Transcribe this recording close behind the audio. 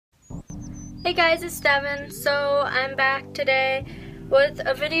Hey guys, it's Devin. So I'm back today with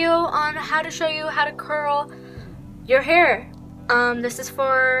a video on how to show you how to curl your hair. This is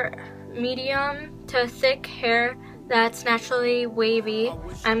for medium to thick hair that's naturally wavy.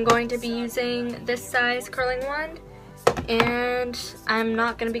 I'm going to be using this size curling wand, and I'm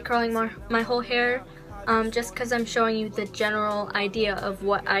not going to be curling my whole hair just because I'm showing you the general idea of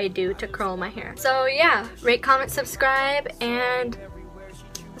what I do to curl my hair. So yeah, rate, comment, subscribe, and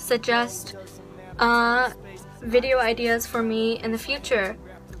suggest video ideas for me in the future.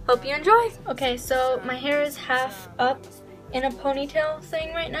 Hope you enjoy. Okay, so my hair is half up in a ponytail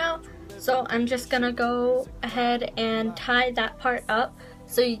thing right now, so I'm just gonna go ahead and tie that part up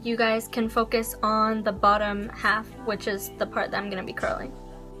so you guys can focus on the bottom half, which is the part that I'm gonna be curling.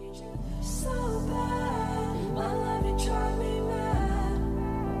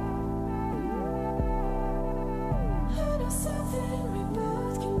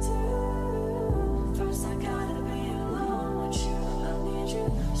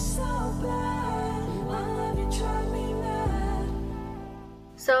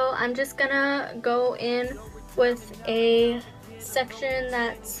 So I'm just gonna go in with a section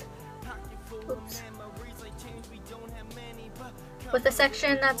that's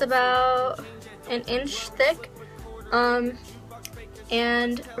about an inch thick,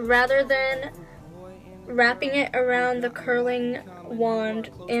 and rather than wrapping it around the curling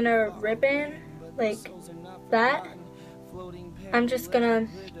wand in a ribbon like that, I'm just gonna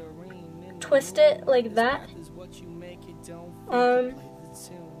twist it like that,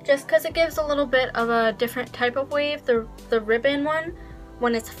 just because it gives a little bit of a different type of wave. The ribbon one,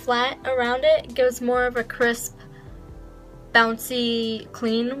 when it's flat around it, gives more of a crisp, bouncy,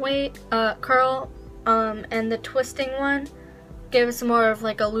 clean wave curl, and the twisting one gives more of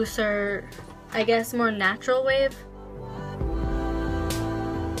like a looser, I guess, more natural wave.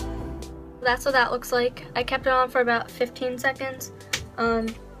 That's what that looks like. I kept it on for about 15 seconds.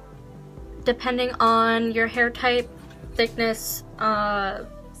 Depending on your hair type, thickness,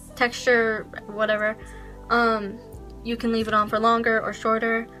 texture, whatever, you can leave it on for longer or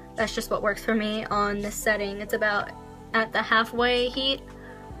shorter. That's just what works for me on this setting. It's about at the halfway heat.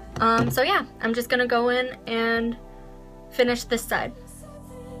 So yeah, I'm just gonna go in and finish this side.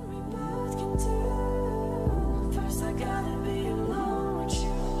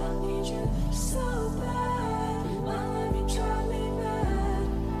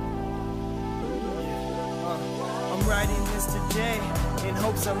 I'm writing this today in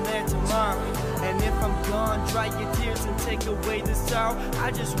hopes I'm there tomorrow. And if I'm gone, dry your tears and take away the sorrow.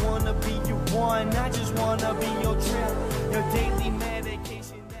 I just wanna be your one. I just wanna be your trip, your daily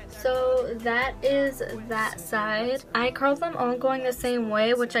medication. So that is that side. I curled them all going the same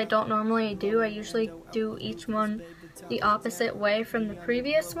way, which I don't normally do. I usually do each one the opposite way from the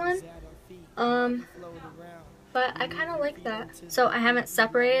previous one. But I kind of like that. So I haven't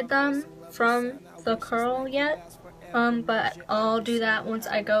separated them from the curl yet, but I'll do that once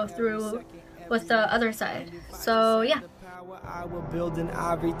I go through with the other side. So yeah. I will build an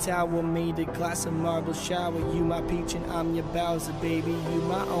ivory tower made of glass and marble shower. You my peach and I'm your Bowser, baby. You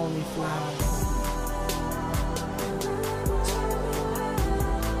my only flower.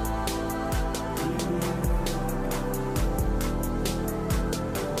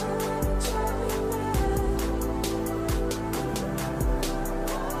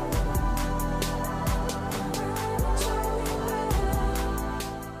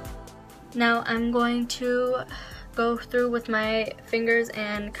 Now I'm going to go through with my fingers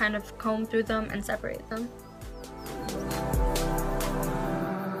and kind of comb through them and separate them.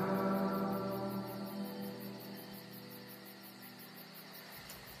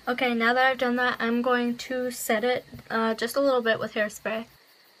 Okay, now that I've done that, I'm going to set it just a little bit with hairspray.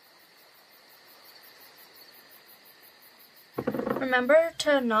 Remember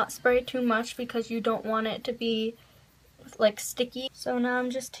to not spray too much because you don't want it to be like sticky. So now I'm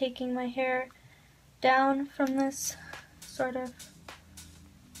just taking my hair down from this sort of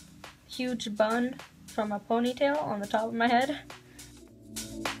huge bun from a ponytail on the top of my head.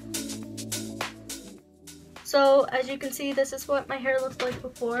 So as you can see, this is what my hair looked like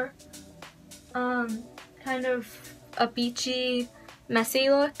before. Kind of a beachy, messy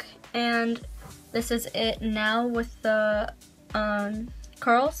look, and this is it now with the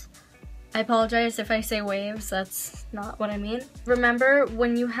curls. I apologize if I say waves, that's not what I mean. Remember,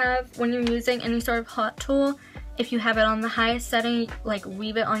 when you're using any sort of hot tool, if you have it on the highest setting, like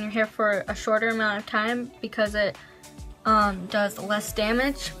weave it on your hair for a shorter amount of time because it does less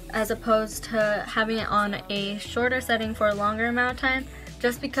damage, as opposed to having it on a shorter setting for a longer amount of time.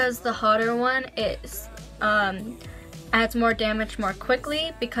 Just because the hotter one, adds more damage more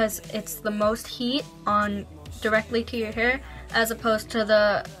quickly because it's the most heat on directly to your hair, as opposed to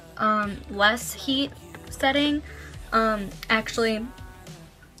the less heat setting actually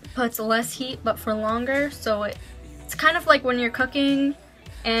puts less heat but for longer. So it's kind of like when you're cooking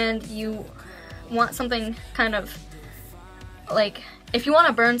and you want something kind of like, if you want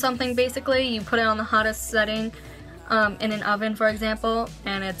to burn something, basically you put it on the hottest setting in an oven, for example,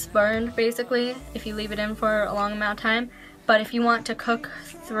 and it's burned basically if you leave it in for a long amount of time. But if you want to cook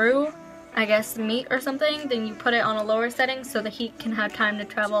through, I guess, meat or something, then you put it on a lower setting so the heat can have time to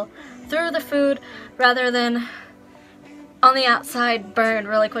travel through the food rather than on the outside burn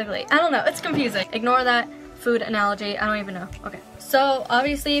really quickly. I don't know, it's confusing. Ignore that food analogy, I don't even know. Okay, so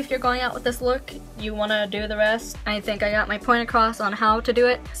obviously if you're going out with this look, you want to do the rest. I think I got my point across on how to do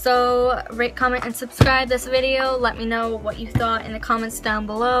it. So rate, comment, and subscribe this video. Let me know what you thought in the comments down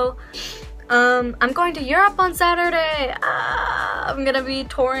below. I'm going to Europe on Saturday. I'm gonna be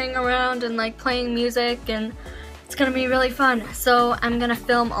touring around and like playing music, and it's gonna be really fun. So I'm gonna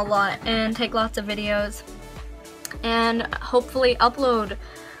film a lot and take lots of videos and hopefully upload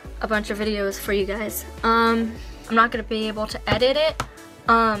a bunch of videos for you guys. I'm not gonna be able to edit it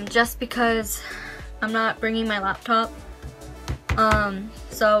just because I'm not bringing my laptop.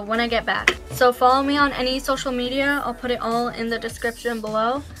 So when I get back. So follow me on any social media. I'll put it all in the description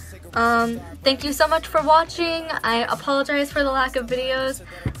below. Thank you so much for watching. I apologize for the lack of videos,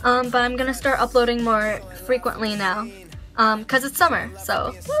 but I'm gonna start uploading more frequently now, cause it's summer,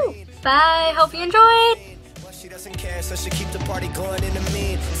 so woo. Bye, hope you enjoyed! She doesn't care, so she keep the party going in the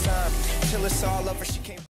meantime. Till it's all over, she can't